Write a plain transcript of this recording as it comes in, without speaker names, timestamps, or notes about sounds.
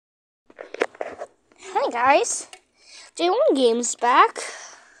guys, J1 Games back.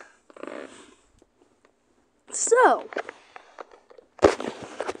 So,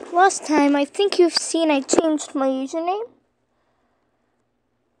 last time I think you've seen I changed my username.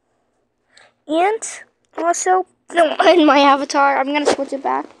 And also, no, in my avatar, I'm going to switch it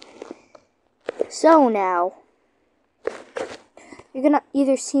back. So now, you're going to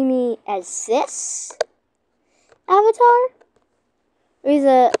either see me as this avatar, or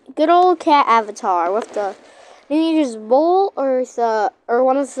the good old cat avatar with the New Year's bowl, or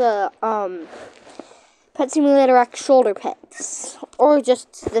one of the Pet Simulator X shoulder pets, or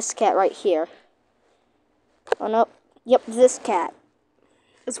just this cat right here. Oh no, yep, this cat.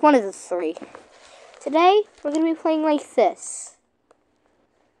 It's one of the three. Today we're gonna be playing like this.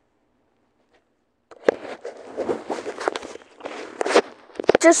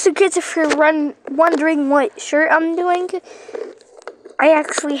 Just in case if you're wondering what shirt I'm doing, I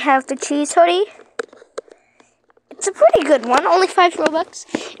actually have the cheese hoodie. It's a pretty good one, only 5 Robux.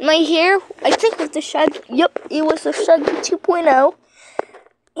 My hair, I think with the Shug, yep, it was the Shug 2.0.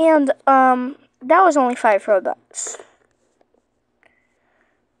 And, that was only 5 Robux.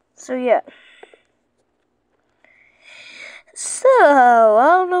 So, yeah. So, I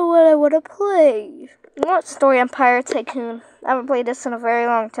don't know what I want to play. What Story Empire Tycoon? I haven't played this in a very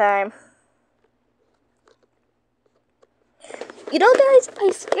long time. You know, guys,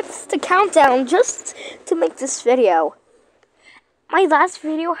 I skipped the countdown just to make this video. My last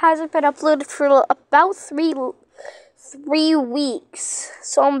video hasn't been uploaded for about three weeks,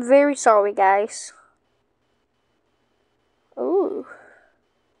 so I'm very sorry, guys. Ooh.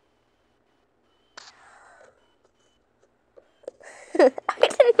 I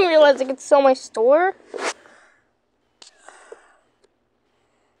didn't realize I could sell my store.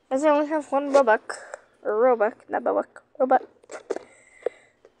 Because I only have one Robux. Or Robux, not Robux. Robux.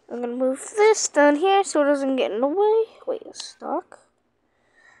 I'm gonna move this down here so it doesn't get in the way. Wait, it's stuck.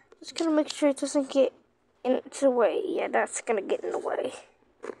 Just gonna make sure it doesn't get in the way. Yeah, that's gonna get in the way.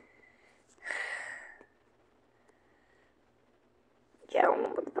 Yeah, I don't know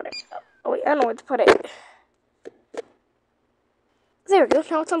where to put it. Oh wait, I know where to put it. There we go,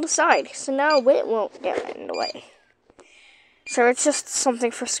 now it's on the side. So now it won't get in the way. So it's just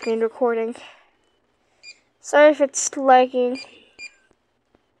something for screen recording. Sorry if it's lagging.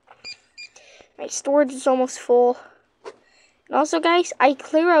 My storage is almost full. And also, guys, I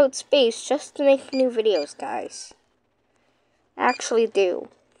clear out space just to make new videos, guys. I actually do.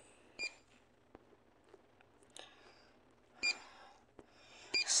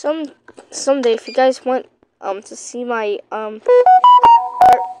 Someday, if you guys want to see my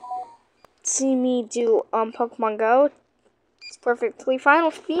see me do Pokemon Go, it's perfectly fine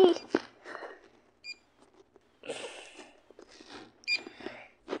with me.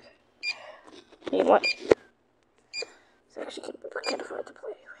 You know what? It's actually kind of hard to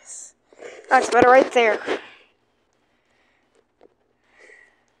play with. That's better right there.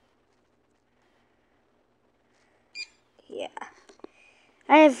 Yeah.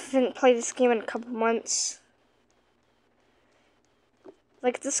 I haven't played this game in a couple months.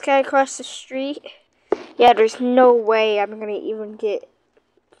 Like this guy across the street. Yeah, there's no way I'm gonna even get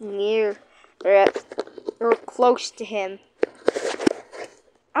near or close to him.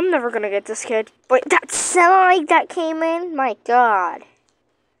 I'm never gonna get this kid. But that semi that came in, my god.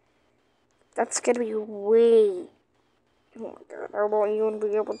 That's gonna be way. Oh my god, I won't even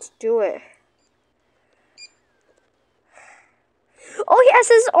be able to do it. Oh yes,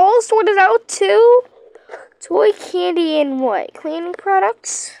 it's all sorted out too. Toy candy and what? Cleaning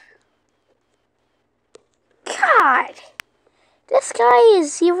products? God. This guy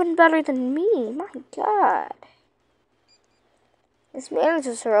is even better than me. My god. His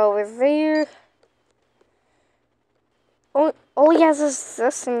managers are over there. All he has is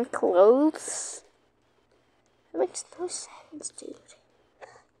this and clothes. That makes no sense, dude.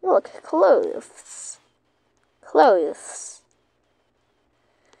 Look, clothes. Clothes.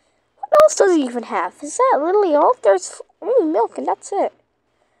 What else does he even have? Is that literally all? There's only milk and that's it.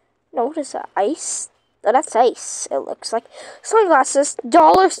 No, what is that? Ice? Oh, that's ice, it looks like. Sunglasses.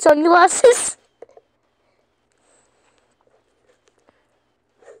 Dollar sunglasses.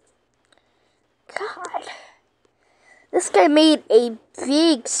 God. This guy made a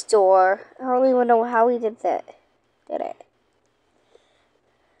big store. I don't even know how he did that. Did it?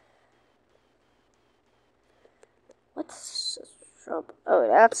 What's the shop? Oh,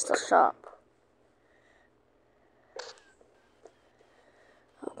 that's the shop.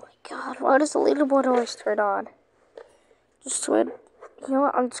 Oh my god, why does the leaderboard always turn on? Just wait. You know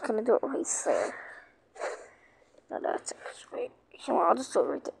what? I'm just gonna do it right there. No, that's actually. You know what? I'll just do it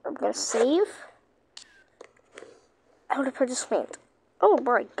right there. I'm gonna save. How to purchase paint. Oh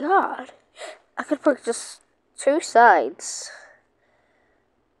my god. I could purchase 2 sides.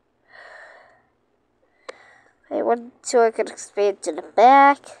 Okay, 1, 2, I could expand to the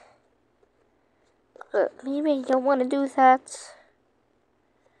back. But maybe I don't want to do that.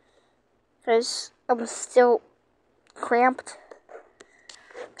 Because I'm still cramped.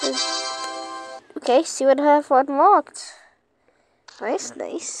 Okay, see what I have unlocked. Nice,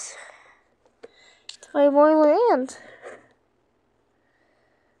 nice. Buy more land.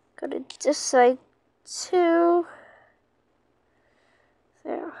 Go to this side too.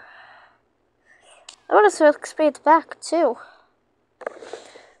 There. I want to expand back too.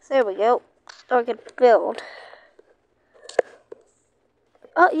 There we go. Now I can build.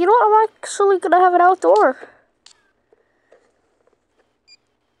 You know what? I'm actually gonna have an outdoor.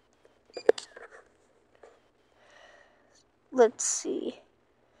 Let's see.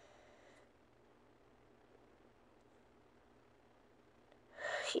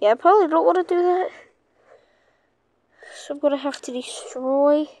 Yeah, I probably don't want to do that. So I'm gonna have to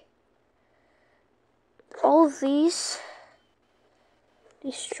destroy all of these.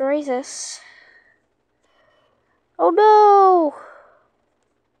 Destroy this. Oh no!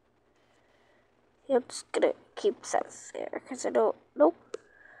 Yeah, I'm just gonna keep that there because I don't. Nope.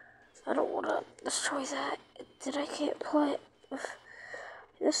 I don't want to destroy that. Did I can't play it with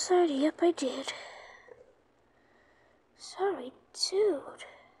this side? Yep, I did. Sorry, dude.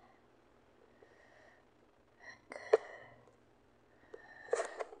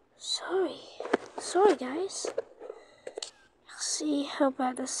 Sorry, guys. I'll see how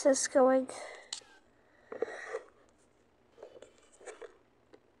bad this is going.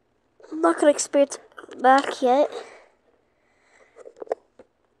 I'm not gonna expand back yet.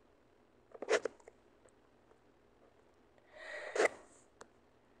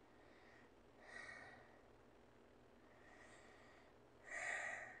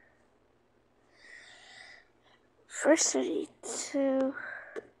 First, I need to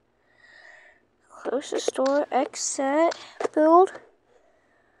close the store, exit, build.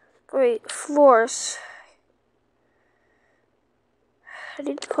 Great, floors. I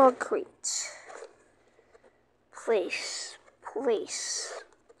need concrete. Place.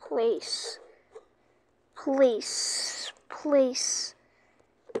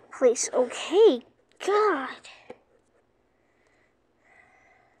 Okay, God.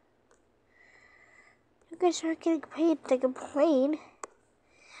 You guys aren't getting paid to complain. You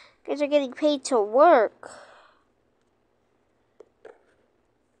guys are getting paid to work.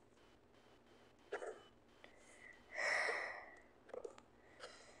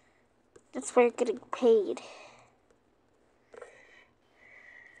 That's why you're getting paid.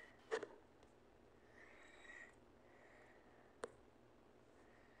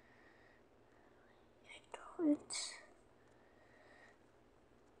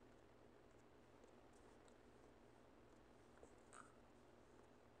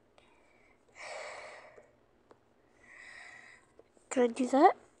 Can I do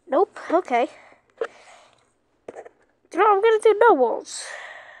that? Nope. Okay. You know, I'm gonna do no walls.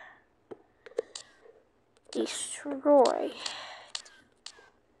 Destroy.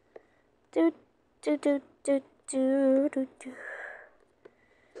 Do.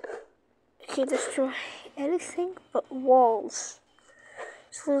 Can't destroy anything but walls.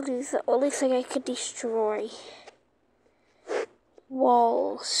 It's literally the only thing I could destroy.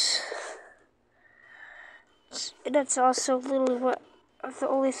 Walls. And that's also literally the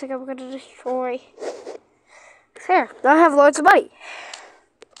only thing I'm gonna destroy. There, now I have loads of money.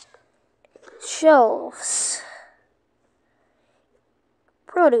 Shelves.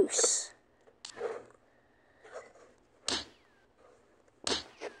 Produce.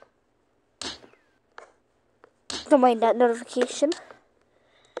 Don't mind that notification.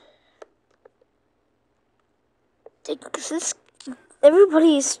 This,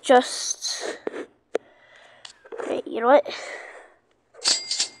 everybody's just... Okay, you know what?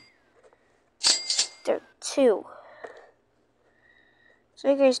 There are 2. So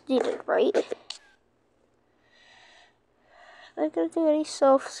you guys need it, right? I'm not gonna do any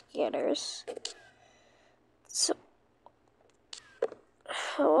self-scanners. So...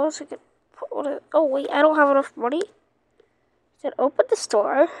 What else I could put it? Oh wait, I don't have enough money. Then open the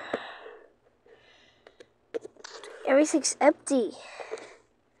store. Everything's empty.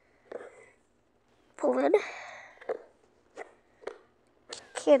 Pull in.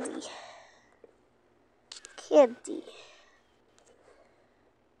 Candy.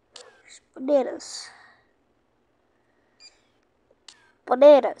 Bananas.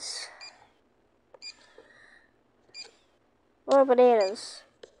 More bananas.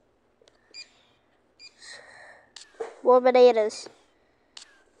 More bananas.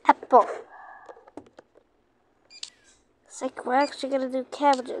 Apple. It's like we're actually gonna do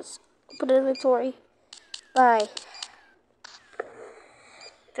cabbages. Open inventory. Buy.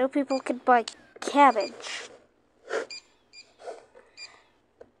 No people can buy cabbage.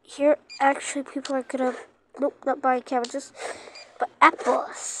 Here, actually, people are gonna, nope, not buy cabbages, but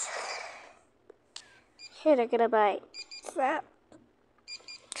apples. Here, they're gonna buy that.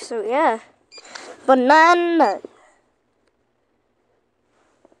 So, yeah. Banana.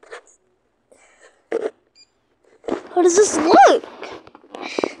 How does this look?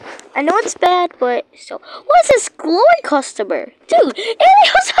 I know it's bad, but still. What is this glowing customer? Dude,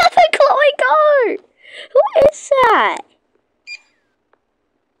 it also has a glowing card! Who is that?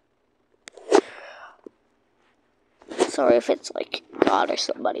 Sorry if it's like God or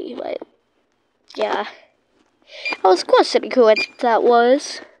somebody, but yeah. I was questioning who that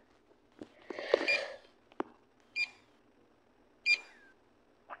was.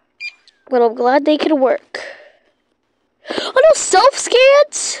 But I'm glad they can work. Oh no,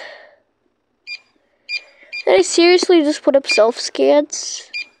 self-scans? Did I seriously just put up self-scans?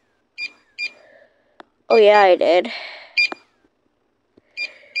 Oh yeah, I did.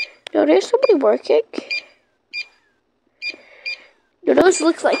 No, there's somebody working. No, those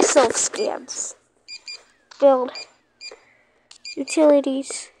look like self-scans. Build.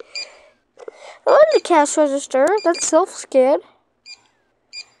 Utilities. Oh, the cash register. That's self-scan.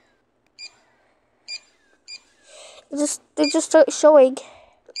 They just start showing.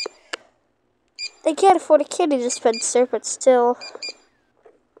 They can't afford a candy dispenser, but still.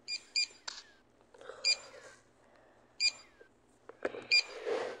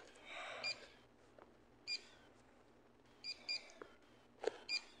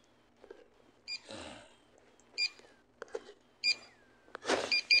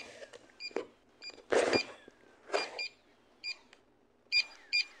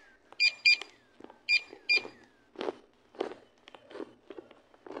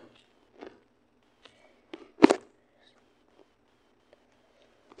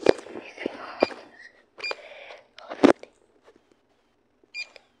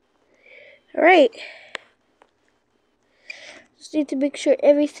 Alright. Just need to make sure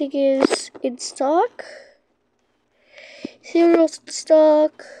everything is in stock. Cereal's in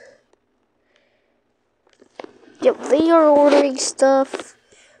stock. Yep, they are ordering stuff.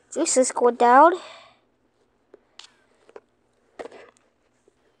 Juice is going down.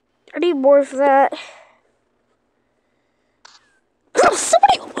 I need more of that.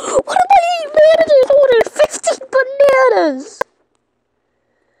 Somebody, one of my managers ordered 15 bananas.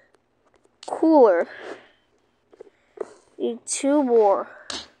 Cooler. Need 2 more.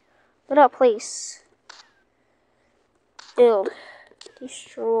 Put up, place. Build.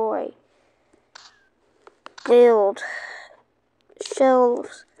 Destroy. Build.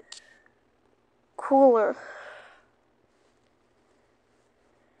 Shelves. Cooler.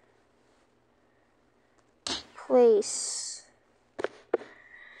 Place.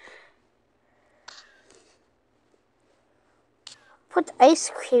 Put the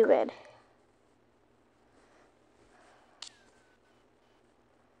ice cream in.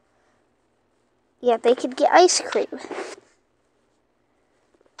 Yeah, they could get ice cream.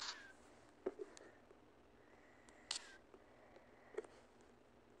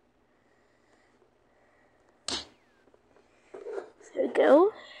 There we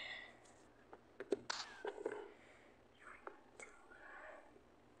go.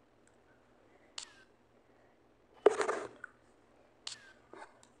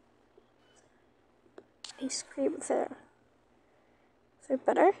 Ice cream there. Is there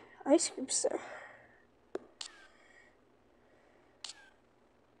better? Ice cream there.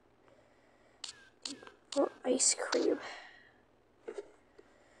 More ice cream.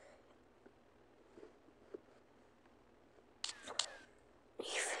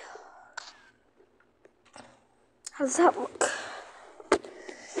 How does that look?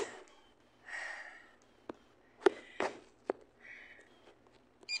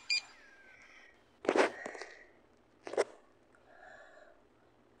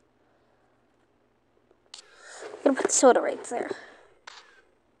 I'm gonna put soda right there.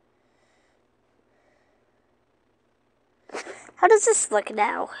 How does this look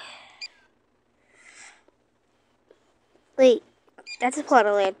now? Wait, that's a plot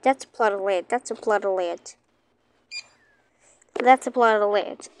of land. That's a plot of land. That's a plot of land. That's a plot of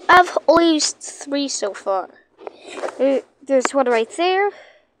land. I've only used 3 so far. There's one right there.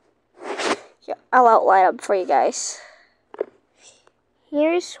 Yeah, I'll outline them for you guys.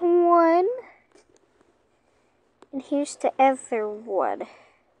 Here's one. And here's the other one.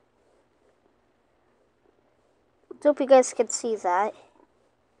 Hope you guys can see that.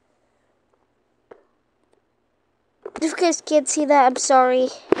 If you guys can't see that, I'm sorry.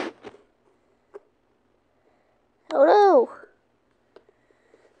 Oh no!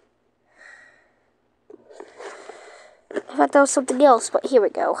 I thought that was something else, but here we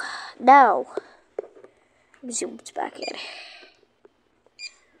go. Now, let me zoom it back in.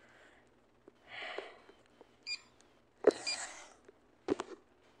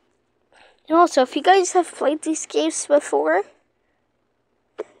 And also, if you guys have played these games before,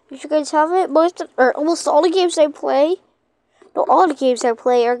 if you guys haven't, almost all the games I play, no, all the games I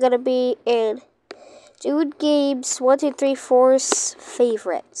play are gonna be in Dude Games 1, 2, 3, 4's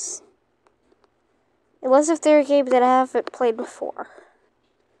favorites. Unless if they're a game that I haven't played before.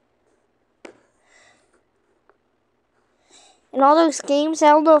 And all those games,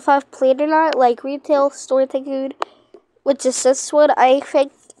 I don't know if I've played or not, like Retail Store Tycoon, which is this one. I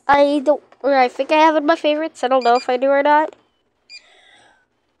think I have in my favorites. I don't know if I do or not.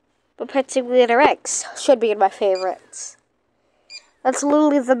 But Pet Simulator X should be in my favorites. That's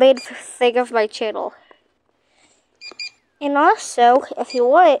literally the main thing of my channel. And also, if you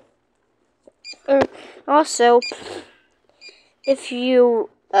want,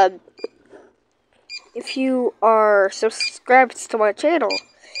 if you are subscribed to my channel,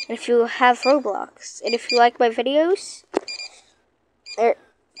 and if you have Roblox, and if you like my videos,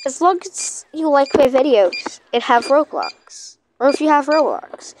 as long as you like my videos and have Roblox, or if you have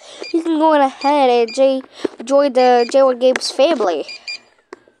Roblox, you can go on ahead and join the J1 Games family,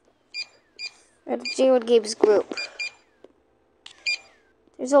 or the J1 Games group.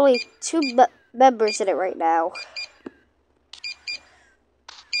 There's only 2 members in it right now.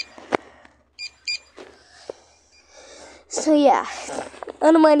 So yeah,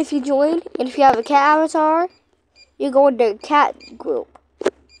 I don't mind if you join, and if you have a cat avatar, you go in the cat group.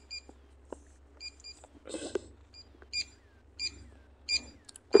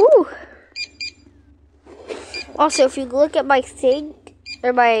 Whew. Also, if you look at my thing,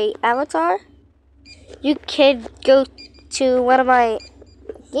 or my avatar, you can go to one of my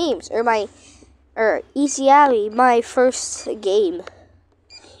games, or Easy Alley, my first game.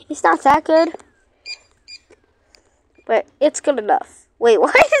 It's not that good, but it's good enough. Wait,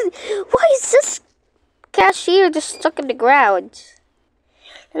 why is this cashier just stuck in the ground?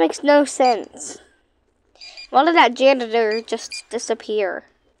 That makes no sense. Why did that janitor just disappear?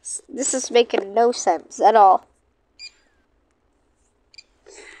 This is making no sense at all.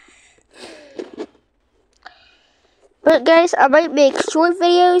 But guys, I might make short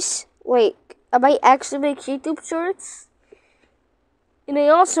videos. I might actually make YouTube shorts. And I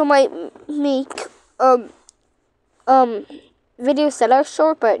also might make videos that are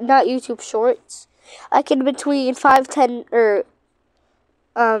short but not YouTube shorts. I can between 5, 10 or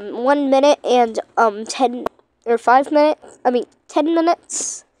 1 minute and 10 or 5 minutes. 10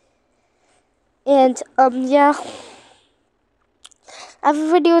 minutes. And yeah. I have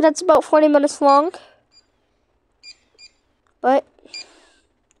a video that's about 40 minutes long. But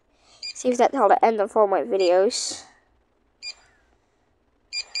see if that's how to end of all my videos.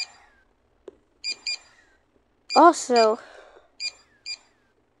 Also,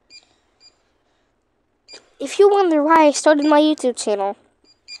 if you wonder why I started my YouTube channel,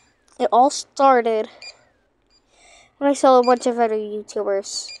 it all started when I saw a bunch of other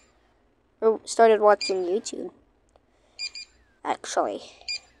YouTubers or started watching YouTube. Actually,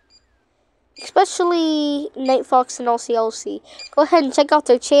 especially Nightfox and LCLC. Go ahead and check out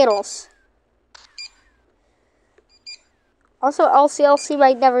their channels. Also, LCLC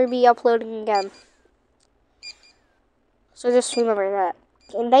might never be uploading again. So just remember that.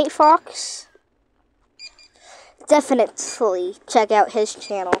 And Nightfox, definitely check out his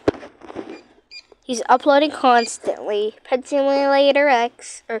channel. He's uploading constantly. Pet Simulator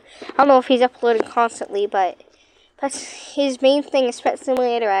X, or I don't know if he's uploading constantly, but his main thing is Pet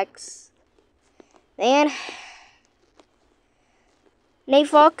Simulator X. And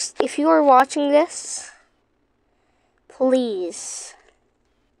Nightfox, if you are watching this, please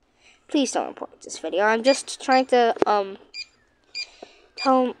don't report this video. I'm just trying to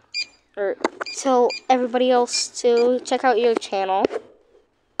tell everybody else to check out your channel.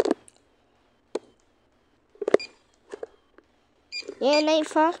 Yeah,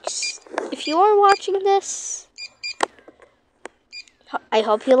 Nightfox, if you are watching this, I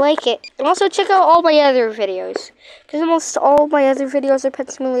hope you like it. And also check out all my other videos, because almost all my other videos are Pet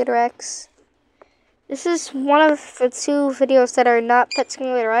Simulator X. This is one of the 2 videos that are not Pet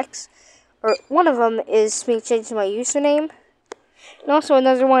Simulator X, or one of them is me changing my username. And also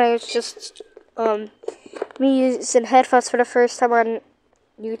another one is just me using headphones for the first time on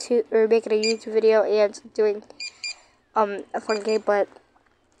YouTube, or making a YouTube video and doing a fun game, but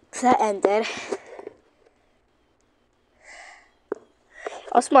that ended.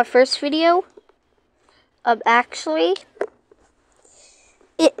 Also, my first video, actually,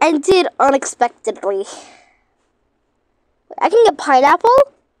 it ended unexpectedly. I can get pineapple?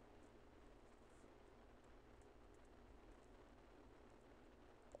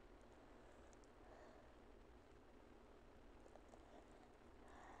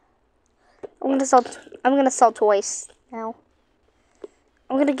 I'm gonna sell toys now.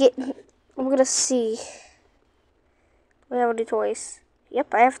 I'm gonna see. Do I have any toys?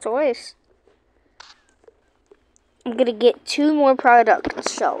 Yep, I have toys. I'm gonna get 2 more product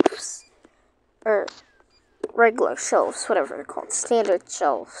shelves. Or regular shelves, whatever they're called. Standard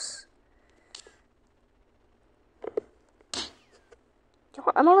shelves.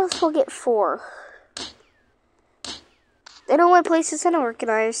 I might as well get 4. They know my place is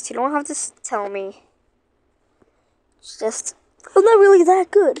unorganized. You don't have to tell me. It's just, I'm not really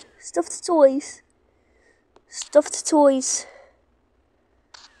that good. Stuffed toys. Stuffed toys.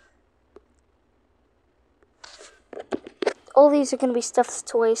 All these are gonna be stuffed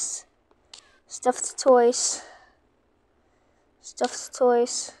toys. Stuffed toys. Stuffed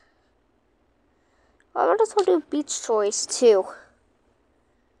toys. I might as well do beach toys too.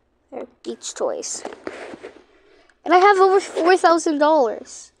 They're beach toys. And I have over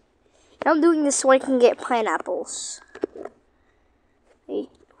 $4,000. I'm doing this so I can get pineapples. Wait,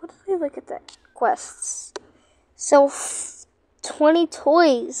 what if I look at that? Quests. So, 20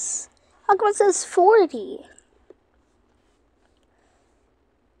 toys. How come it says 40?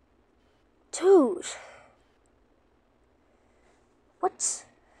 Dude. What?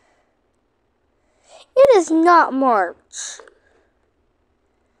 It is not March.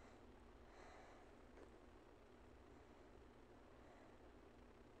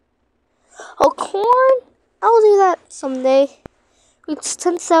 Oh, corn? I'll do that someday. Reach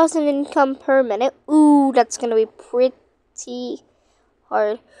 10,000 income per minute. Ooh, that's gonna be pretty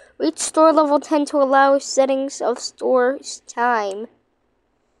hard. Reach store level 10 to allow settings of store time.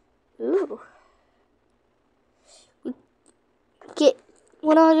 Ooh. Get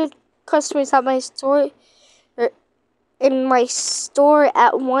 100 customers at my store, or in my store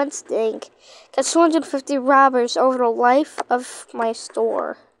at once. Think. Catch 250 robbers over the life of my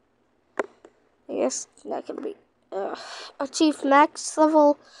store. I guess that could be. Achieve max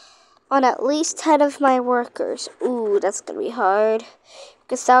level on at least 10 of my workers. Ooh, that's gonna be hard.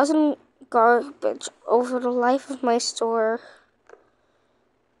 Get 1,000 garbage over the life of my store.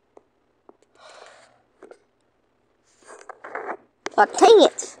 Oh, dang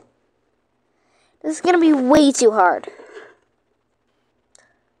it! This is gonna be way too hard.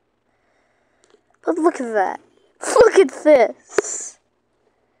 But look at that. Look at this.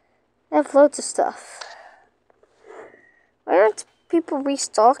 I have loads of stuff. Why aren't people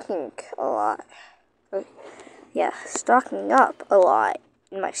restocking a lot? Yeah, stocking up a lot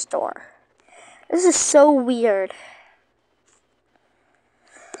in my store. This is so weird.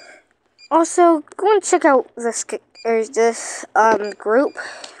 Also, go and check out this group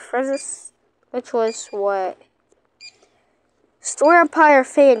for this, which was what? Store Empire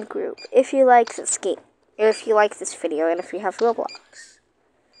fan group. If you like this game, or if you like this video, and if you have Roblox.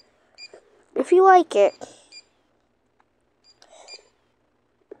 If you like it,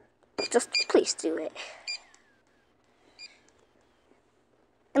 just please do it.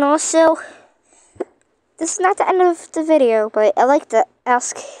 And also, this is not the end of the video, but I like to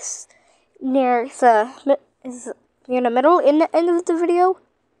ask near the middle, in the end of the video,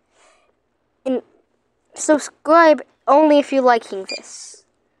 and subscribe only if you're liking this.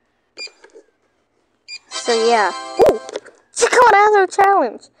 So yeah. Ooh, check out another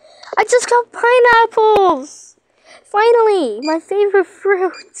challenge. I just got pineapples. Finally, my favorite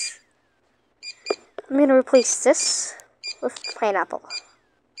fruit. I'm gonna replace this with pineapple.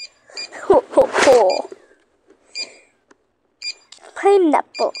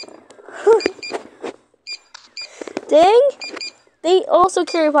 Pineapple. Dang! They also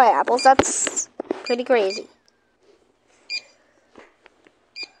carry pineapples. That's pretty crazy.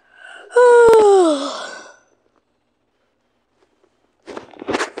 Whew.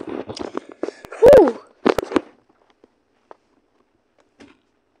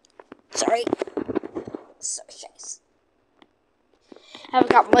 Sorry. Sorry, guys. I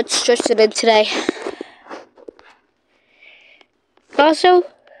haven't got much stretched in today. Also,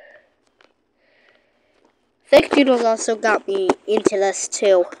 Thick Doodles also got me into this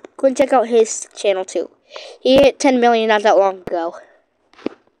too. Go and check out his channel too. He hit 10 million not that long ago.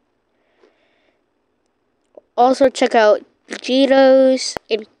 Also check out Vegeto's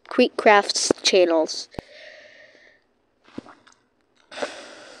and Creekcraft's channels.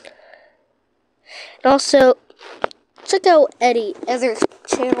 And also, check out Eddie other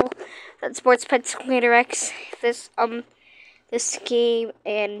channel, that Sports Pet Simulator X. This game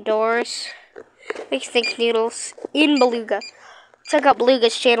and doors makes think noodles in Beluga. Check out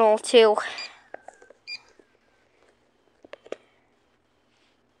Beluga's channel too.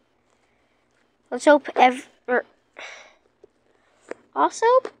 Let's hope also,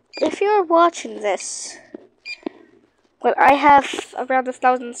 if you're watching this, when I have around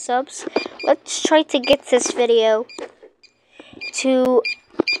 1,000 subs, let's try to get this video to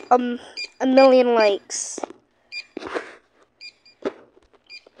 1,000,000 likes.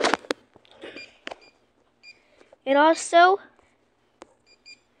 And also,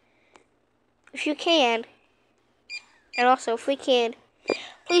 if you can, and also if we can,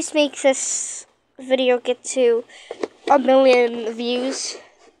 please make this video get to 1,000,000 views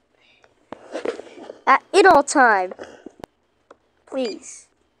in all time. Please.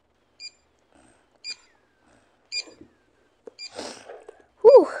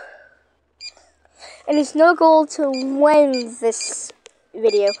 Whew. And there's no goal to when this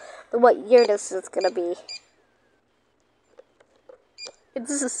video, but what year this is gonna be.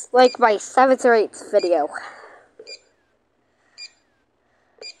 This is like my 7th or 8th video.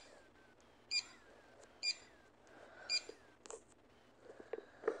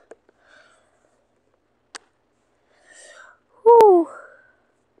 Whew.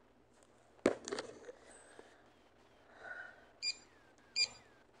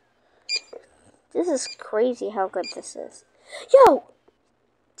 This is crazy how good this is. Yo!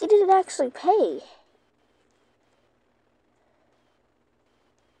 They didn't actually pay.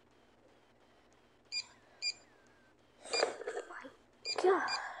 My God.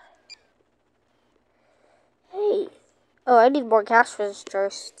 Hey. Oh, I need more cash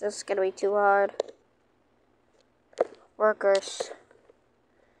registers. This is gonna be too hard. Workers.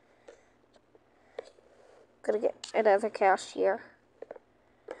 Gonna get another cashier.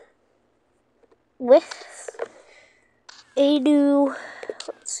 With a new,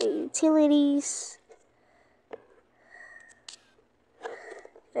 let's see, utilities.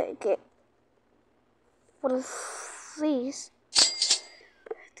 Get one of these.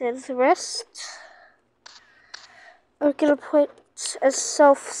 Then the rest, I'm gonna put a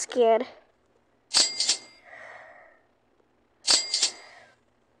self-scan.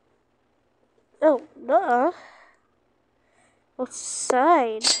 Oh, no.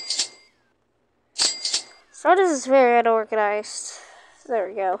 Outside. So this is very unorganized. There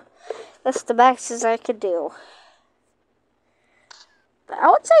we go. That's the max as I could do. But I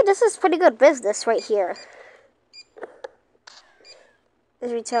would say this is pretty good business right here.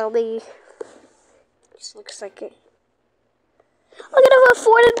 As you tell me, just looks like it. I'm gonna have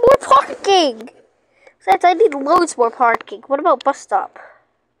afforded more parking. Since I need loads more parking. What about bus stop?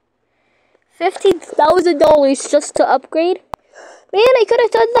 $15,000 just to upgrade? Man, I could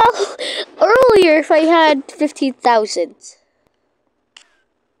have done that earlier if I had 15,000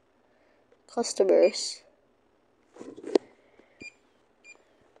 customers.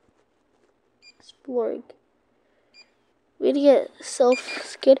 Exploring. We need to get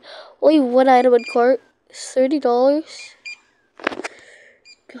self-skin. Only one item in cart. $30.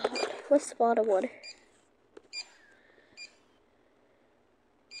 God, what's the bottom one?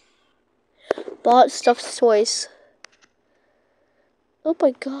 Bought stuffed toys. Oh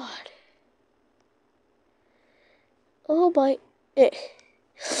my God. Oh my.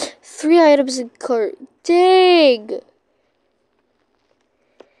 3 items in cart. Dang.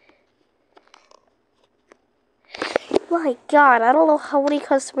 My God, I don't know how many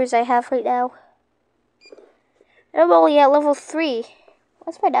customers I have right now. I'm only at level 3.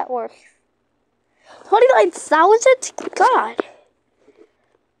 What's my net worth? 29,000? God.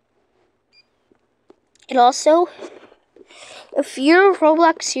 And also, if your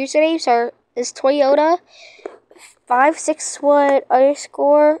Roblox usernames is Toyota 561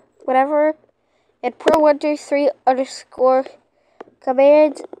 underscore whatever and Pro123 underscore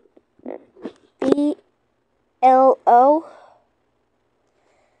command BLO.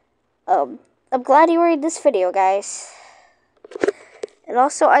 I'm glad you were in this video, guys. And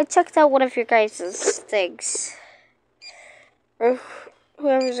also, I checked out one of your guys' things. Or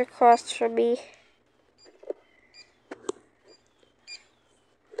whoever's across from me.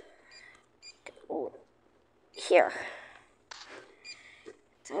 Here.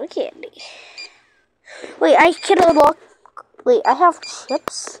 It's out of candy. Wait, I can unlock. Wait, I have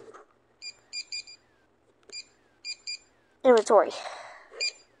chips? Inventory.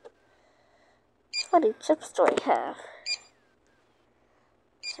 How many chips do I have?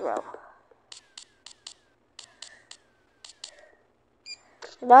 0.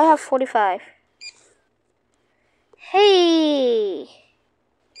 Now I have 45. Hey!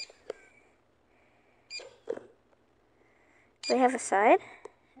 We have a side,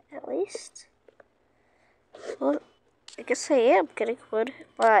 at least. Well, I guess I am getting wood.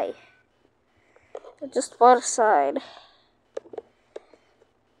 Why? I just bought a side.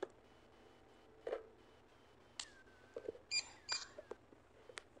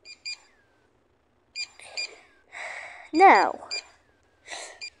 Now,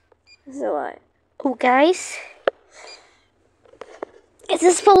 so what? Oh, guys, this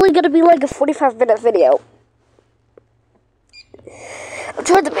is probably gonna be like a 45-minute video. I'm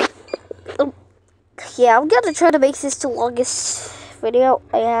trying to make. Yeah, I'm gonna try to make this the longest video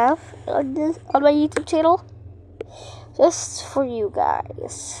I have on my YouTube channel, just for you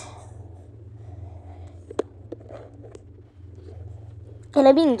guys. And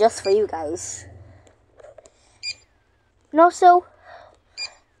I mean just for you guys. And also,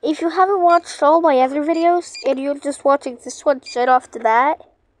 if you haven't watched all my other videos and you're just watching this one straight off the bat,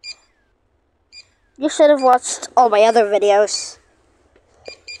 you should have watched all my other videos.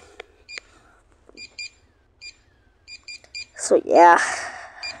 So yeah.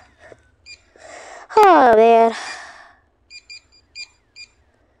 Oh man.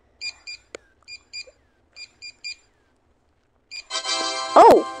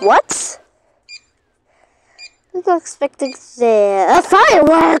 Oh, what? I was not expecting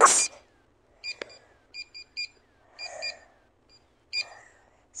fireworks!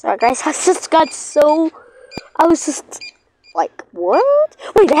 Sorry guys, I was just like, what?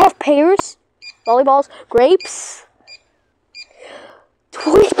 Wait, they have pears, volleyballs, grapes,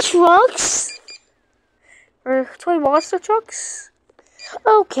 toy trucks? Or toy monster trucks?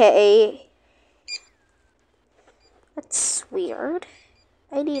 Okay. That's weird.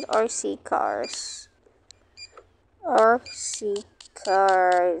 I need RC cars. RC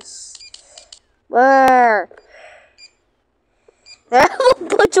cars. Where? There are a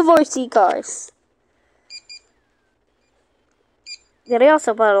bunch of RC cars. Yeah, they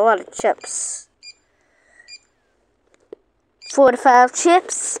also bought a lot of chips. 4 to 5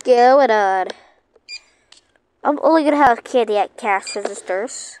 chips going on. I'm only gonna have candy at cash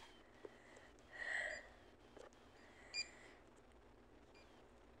registers.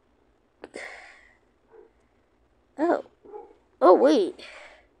 Oh. Oh, wait.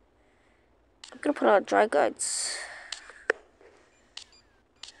 I'm gonna put on dry goods.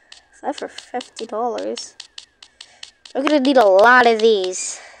 Is that for $50? I'm gonna need a lot of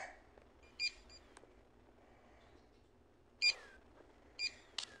these.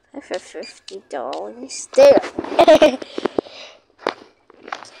 That for $50. There.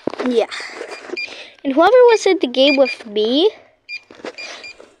 Yeah. And whoever was in the game with me,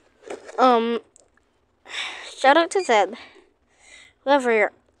 shout out to them.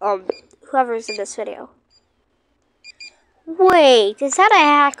 Whoever's in this video. Wait, is that a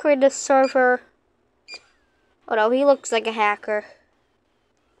hacker in the server? Oh no, he looks like a hacker.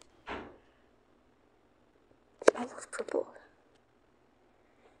 I love purple.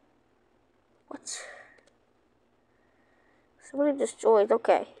 What? Somebody just joined,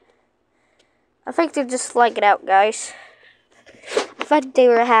 okay. I think they're just lagging out, guys. I thought they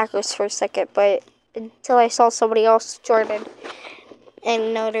were hackers for a second, but until I saw somebody else join in.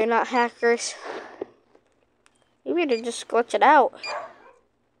 And no, they're not hackers. Maybe they're just glitching out.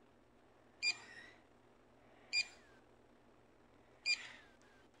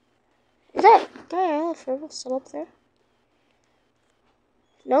 Is that guy still up there?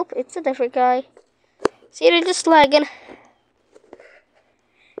 Nope, it's a different guy. See, they're just lagging.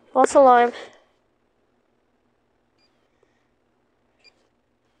 False alarm.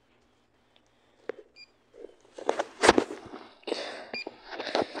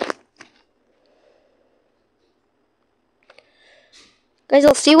 Guys,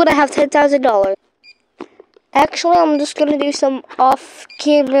 I'll see when I have $10,000. Actually, I'm just gonna do some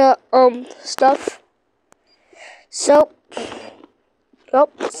off-camera stuff. So,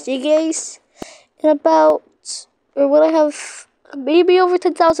 see you guys in about, or when I have maybe over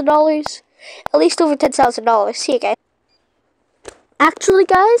 $10,000, at least over $10,000. See you guys. Actually,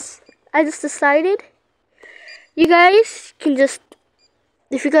 guys, I just decided you guys can just,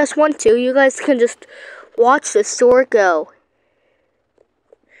 if you guys want to, you guys can just watch the store go.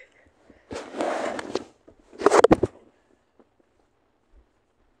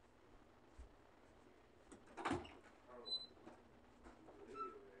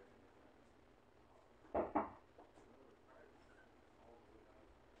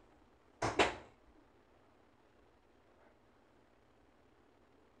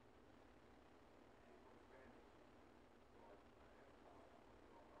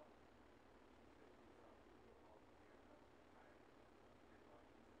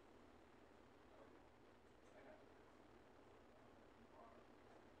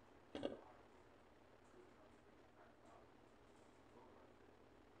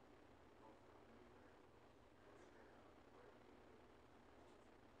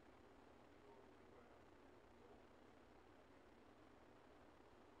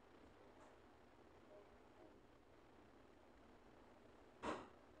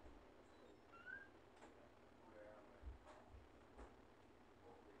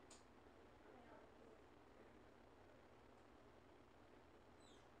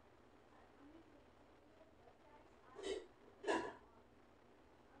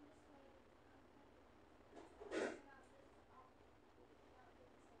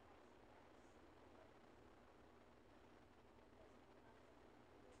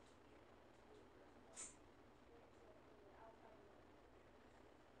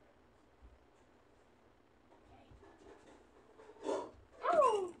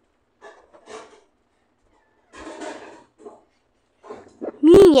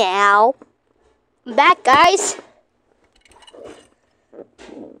 Meow. I'm back, guys.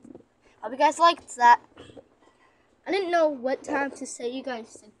 Hope you guys liked that. I didn't know what time to say you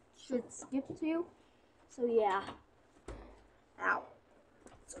guys should skip to. So yeah. Ow.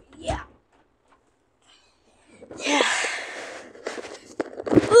 So yeah. Yeah.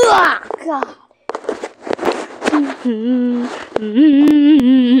 Ugh, God.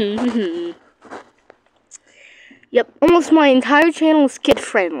 Yep, almost my entire channel is kid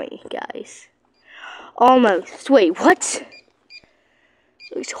friendly, guys. Almost. Wait, what?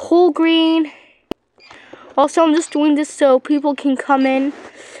 There's whole green. Also, I'm just doing this so people can come in,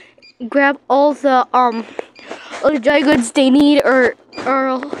 grab all the dry goods they need, or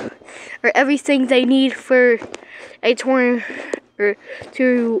everything they need for a tornado, or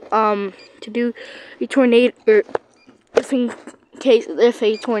to do a tornado, or if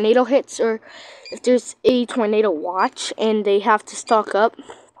a tornado hits, or if there's a tornado watch and they have to stock up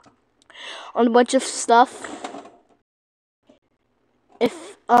on a bunch of stuff.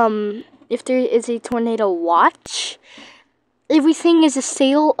 If there is a tornado watch, everything is a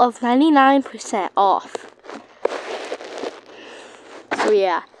sale of 99% off. So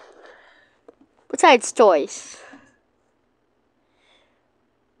yeah. Besides toys.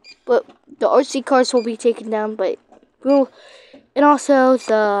 But the RC cars will be taken down, but and also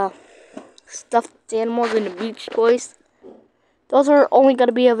the stuffed animals and the beach toys. Those are only going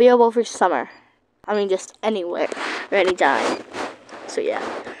to be available for summer. I mean, just anywhere, or anytime. So yeah.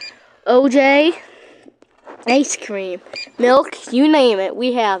 OJ, ice cream, milk, you name it,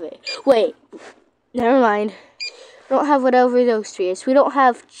 we have it. Wait, never mind. We don't have whatever those three is. We don't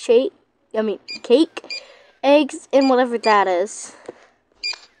have cake, eggs, and whatever that is.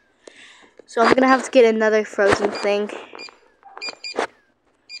 So I'm gonna have to get another frozen thing.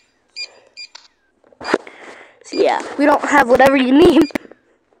 So yeah, we don't have whatever you need.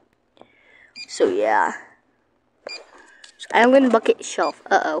 So yeah. So island bucket shelf.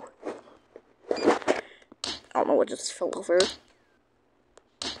 Uh-oh. I don't know what just fell over.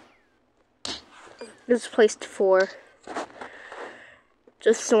 This is placed 4.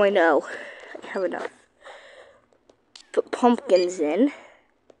 Just so I know I have enough. Put pumpkins in.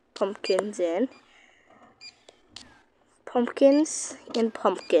 Pumpkins in. Pumpkins and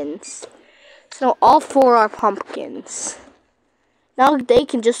pumpkins. So all 4 are pumpkins. Now they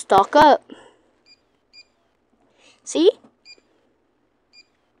can just stock up. See?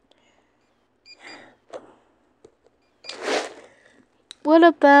 What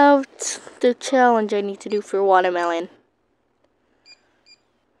about the challenge I need to do for watermelon?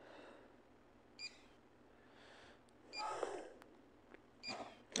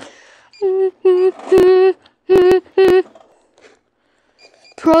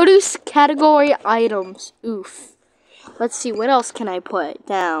 Produce category items. Oof. Let's see, what else can I put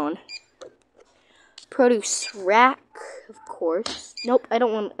down? Produce rack, of course. Nope, I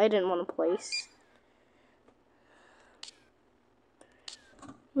didn't want to place.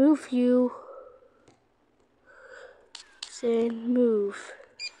 Move you. Say move.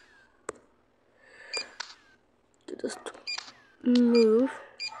 Just move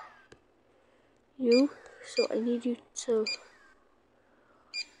you. So I need you to.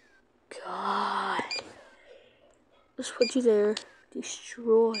 God. Let's put you there.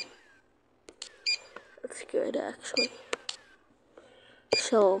 Destroy. That's good, actually.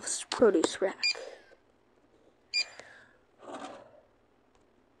 Shelves, produce rack.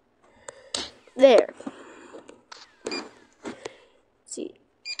 There. Let's see.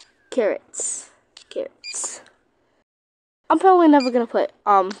 Carrots. Carrots. I'm probably never gonna put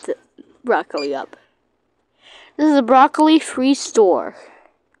the broccoli up. This is a broccoli-free store.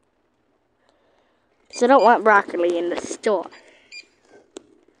 So I don't want broccoli in the store.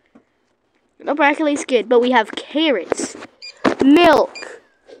 No, broccoli's good, but we have carrots, milk,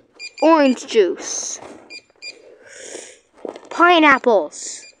 orange juice,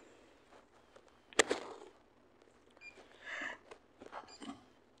 pineapples,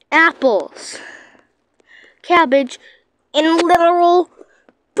 apples, cabbage, and literal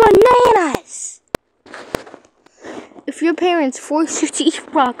bananas. If your parents force you to eat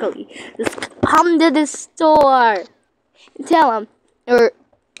broccoli, just come to the store and tell them, or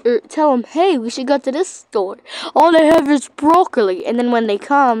tell them, hey, we should go to this store. All they have is broccoli. And then when they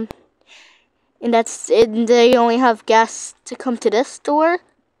come, and they only have gas to come to this store,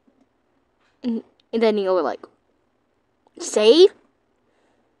 and then you're like, save?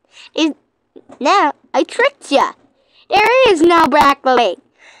 Now, I tricked ya. There is no broccoli.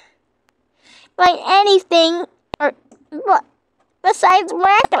 Like anything, or besides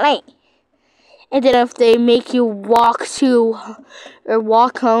broccoli. And then if they make you walk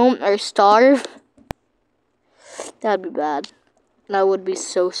home or starve, that'd be bad. And I would be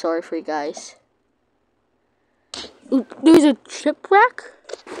so sorry for you guys. Ooh, there's a shipwreck?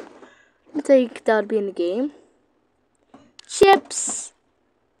 I think that'd be in the game. Chips.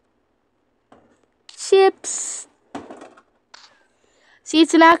 Chips. See,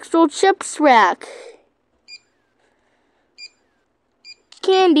 it's an actual chips rack.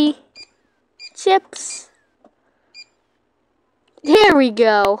 Candy. Chips. There we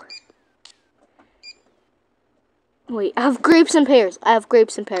go. Wait, I have grapes and pears.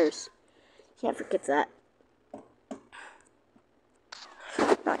 Can't forget that.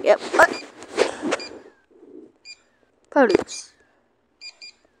 Not yet. Produce.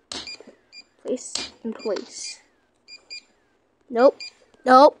 Place in place. Nope.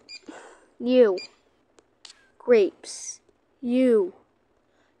 You. Grapes. You.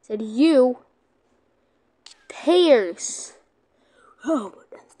 Said you. Pears. Oh,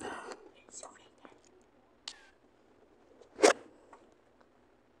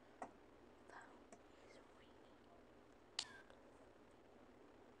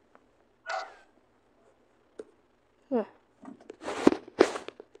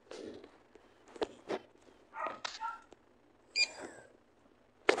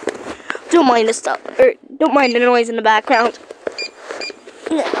 don't mind the stuff, or don't mind the noise in the background.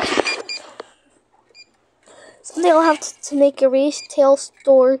 Someday I'll have to make a Retail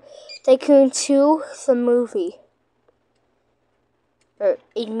Store Tycoon 2, the movie. Or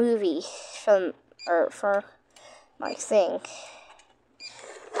a movie for my thing.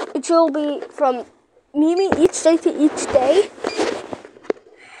 It will be from maybe each day to each day.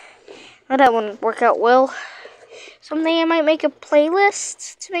 Well, that wouldn't work out well. Someday I might make a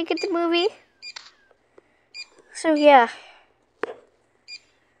playlist to make it the movie. So yeah.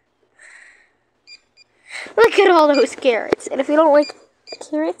 Look at all those carrots. And if you don't like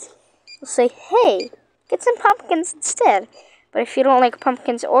carrots, you'll say, hey, get some pumpkins instead. But if you don't like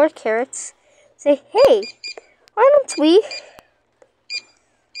pumpkins or carrots, say, hey, why don't we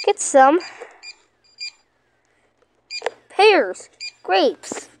get some pears,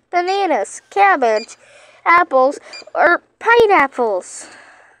 grapes, bananas, cabbage, apples, or pineapples?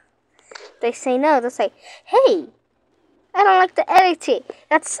 They say no. They'll say, hey, I don't like the editing.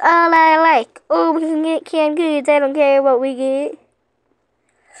 That's all I like. Oh, we can get canned goods. I don't care what we get.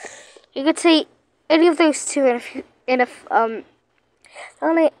 You could say any of those two, and if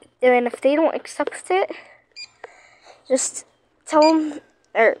they don't accept it, just tell them,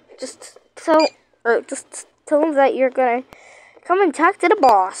 just tell them that you're gonna come and talk to the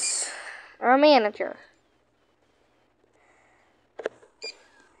boss or a manager.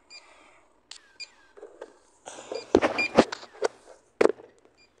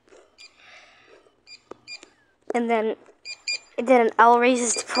 And then I'll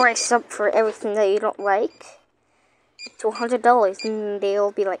raise the price up for everything that you don't like to $100, and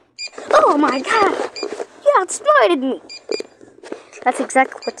they'll be like, "Oh my god, you outsmarted me!" That's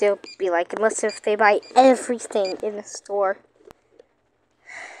exactly what they'll be like, unless if they buy everything in the store.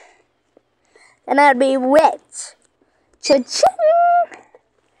 And I'd be rich. Cha-ching!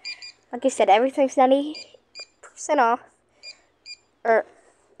 Like I said, everything's 90% off. Or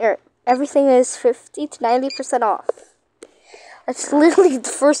everything is 50 to 90% off. That's literally the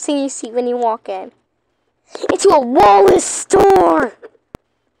first thing you see when you walk in. Into a Wallace store!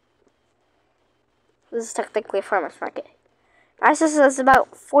 This is technically a farmer's market. Guys, this is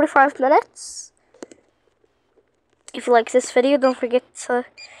about 45 minutes. If you like this video, don't forget to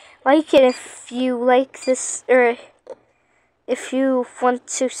like it. If you like this, or if you want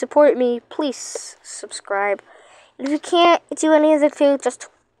to support me, please subscribe. And if you can't do any of the two,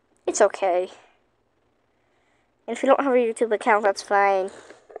 it's okay. And if you don't have a YouTube account, that's fine.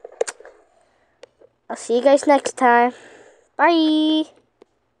 I'll see you guys next time. Bye.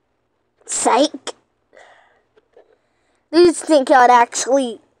 Psych. Dudes think I'd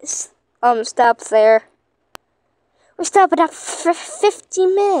actually stop there. We're stopping at 50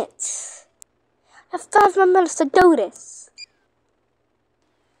 minutes. I have 5 more minutes to do this.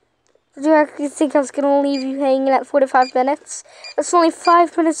 Did you actually think I was gonna leave you hanging at 45 minutes? That's only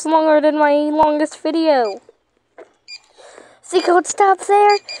 5 minutes longer than my longest video. Think I would stop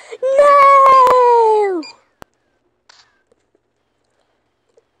there? No!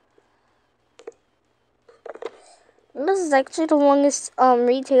 This is actually the longest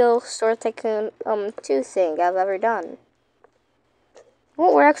Retail Store Tycoon 2 thing I've ever done.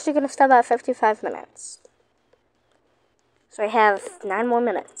 Well, we're actually gonna stop at 55 minutes. So I have 9 more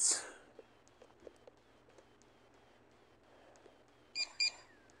minutes.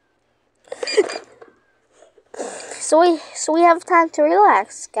 so we have time to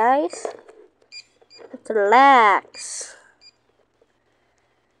relax, guys. Let's relax.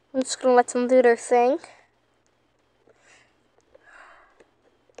 I'm just gonna let them do their thing.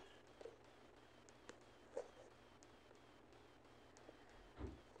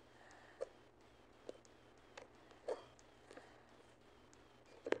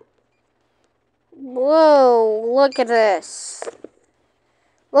 Whoa, look at this.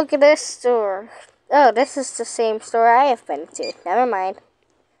 Look at this store. Oh, this is the same store I have been to. Never mind.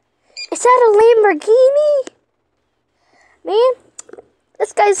 Is that a Lamborghini? Man,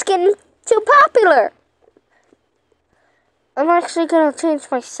 this guy's getting too popular. I'm actually gonna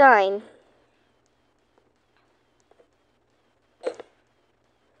change my sign.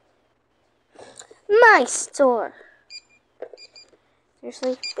 My store.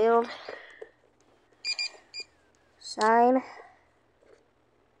 Seriously, build. Sign.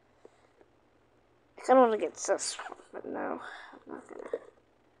 I kind of want to get this one, but no, I'm not gonna.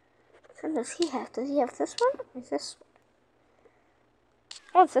 What does he have? Does he have this one? Or is this one?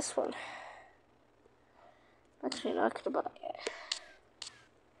 Oh, it's this one. Actually, not gonna buy it.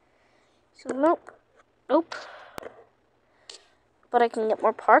 So nope, nope. But I can get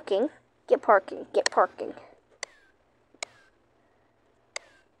more parking. Get parking. Get parking.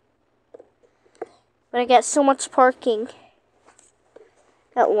 But I get so much parking.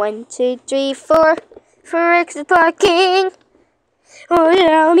 Got 1, 2, 3, 4 for extra parking. Oh,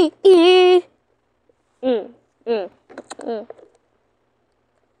 yeah, me.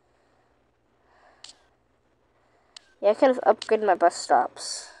 Yeah, I could have upgraded my bus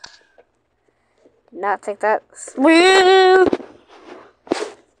stops. Did not think that. Woo!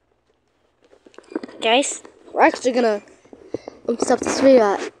 Guys, we're actually gonna stop this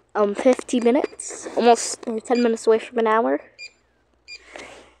video at 50 minutes, almost 10 minutes away from an hour.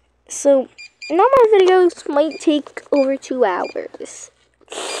 So, now my videos might take over 2 hours.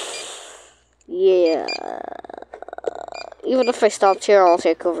 Yeah. Even if I stopped here, I'll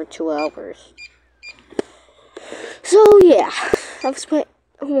take over 2 hours. So, yeah. I've spent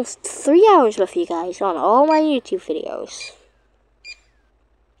almost 3 hours with you guys on all my YouTube videos.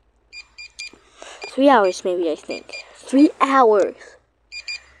 3 hours, maybe, I think. 3 hours.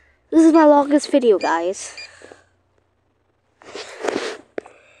 This is my longest video, guys.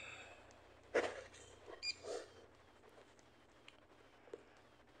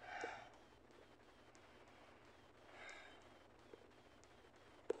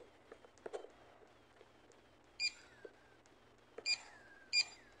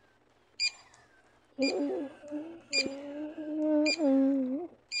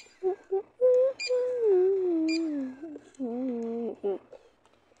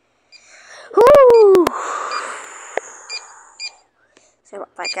 Whoo! Sorry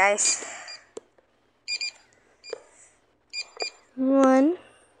about that, guys. 1,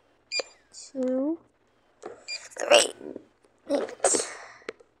 2, 3. Thanks.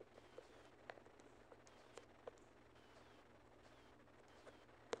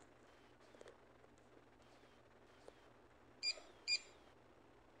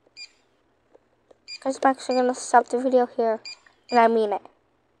 Guys, I'm actually gonna stop the video here, and I mean it.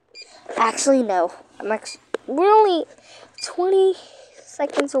 Actually, no. We're only 20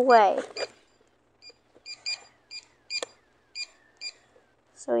 seconds away.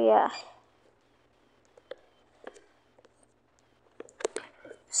 So yeah.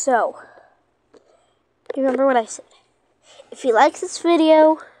 So, remember what I said. If you like this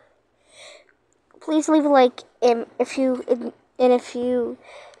video, please leave a like, and if you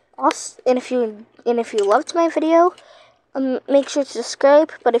loved my video, make sure to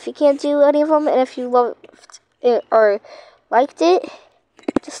subscribe. But if you can't do any of them, and if you loved it or liked it,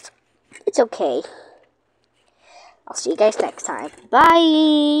 it's okay. I'll see you guys next time.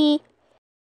 Bye.